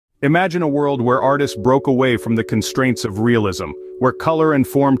Imagine a world where artists broke away from the constraints of realism, where color and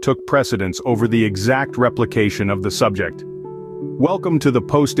form took precedence over the exact replication of the subject. Welcome to the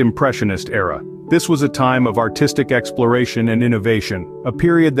post-impressionist era. This was a time of artistic exploration and innovation, a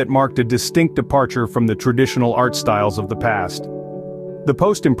period that marked a distinct departure from the traditional art styles of the past. The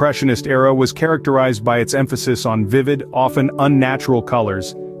post-impressionist era was characterized by its emphasis on vivid, often unnatural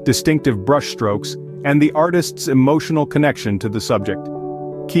colors, distinctive brushstrokes, and the artist's emotional connection to the subject.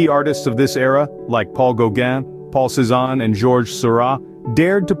 Key artists of this era, like Paul Gauguin, Paul Cézanne, and Georges Seurat,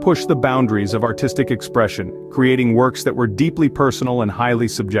 dared to push the boundaries of artistic expression, creating works that were deeply personal and highly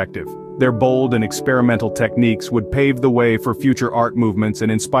subjective. Their bold and experimental techniques would pave the way for future art movements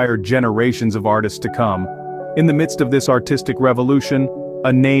and inspire generations of artists to come. In the midst of this artistic revolution,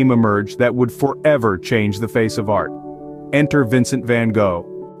 a name emerged that would forever change the face of art. Enter Vincent van Gogh.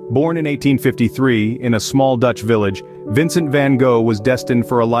 Born in 1853 in a small Dutch village, Vincent van Gogh was destined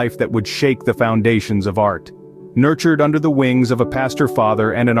for a life that would shake the foundations of art. Nurtured under the wings of a pastor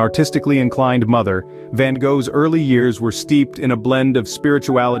father and an artistically inclined mother, Van Gogh's early years were steeped in a blend of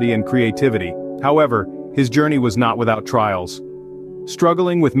spirituality and creativity. However, his journey was not without trials.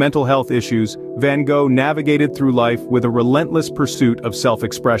 Struggling with mental health issues, Van Gogh navigated through life with a relentless pursuit of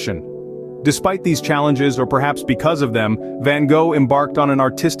self-expression. Despite these challenges, or perhaps because of them, Van Gogh embarked on an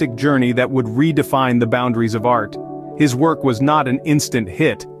artistic journey that would redefine the boundaries of art. His work was not an instant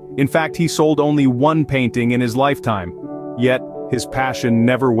hit. In fact, he sold only one painting in his lifetime. Yet, his passion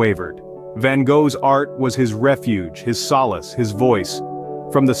never wavered. Van Gogh's art was his refuge, his solace, his voice.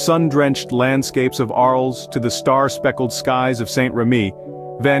 From the sun-drenched landscapes of Arles to the star-speckled skies of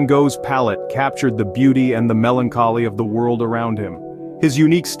Saint-Rémy, Van Gogh's palette captured the beauty and the melancholy of the world around him. His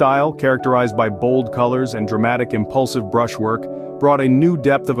unique style, characterized by bold colors and dramatic impulsive brushwork, brought a new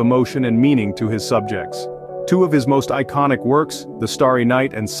depth of emotion and meaning to his subjects. Two of his most iconic works, The Starry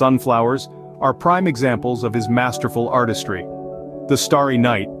Night and Sunflowers, are prime examples of his masterful artistry. The Starry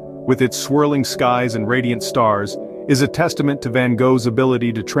Night, with its swirling skies and radiant stars, is a testament to Van Gogh's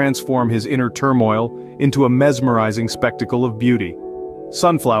ability to transform his inner turmoil into a mesmerizing spectacle of beauty.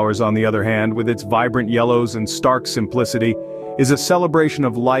 Sunflowers, on the other hand, with its vibrant yellows and stark simplicity, is a celebration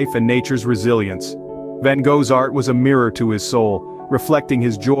of life and nature's resilience. Van Gogh's art was a mirror to his soul, reflecting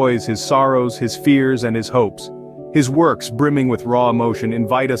his joys, his sorrows, his fears, and his hopes. His works, brimming with raw emotion,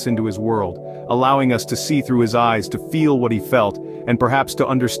 invite us into his world, allowing us to see through his eyes, to feel what he felt, and perhaps to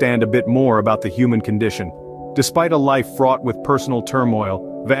understand a bit more about the human condition. Despite a life fraught with personal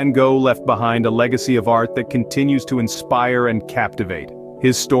turmoil, Van Gogh left behind a legacy of art that continues to inspire and captivate.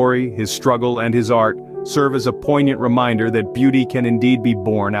 His story, his struggle, and his art serve as a poignant reminder that beauty can indeed be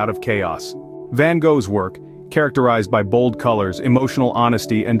born out of chaos. Van Gogh's work, characterized by bold colors, emotional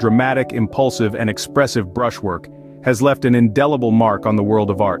honesty, and dramatic, impulsive, and expressive brushwork, has left an indelible mark on the world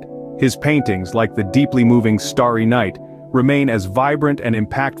of art. His paintings, like the deeply moving Starry Night, remain as vibrant and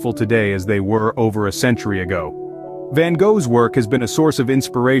impactful today as they were over a century ago. Van Gogh's work has been a source of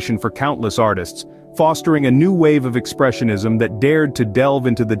inspiration for countless artists, fostering a new wave of expressionism that dared to delve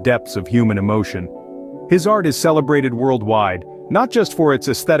into the depths of human emotion. His art is celebrated worldwide, not just for its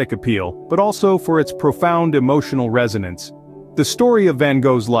aesthetic appeal, but also for its profound emotional resonance. The story of Van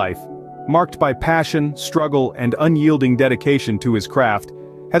Gogh's life, marked by passion, struggle, and unyielding dedication to his craft,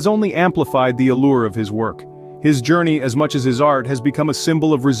 has only amplified the allure of his work. His journey, as much as his art, has become a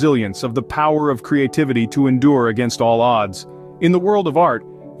symbol of resilience, of the power of creativity to endure against all odds. In the world of art,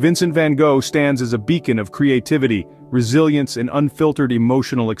 Vincent van Gogh stands as a beacon of creativity, resilience, and unfiltered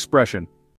emotional expression.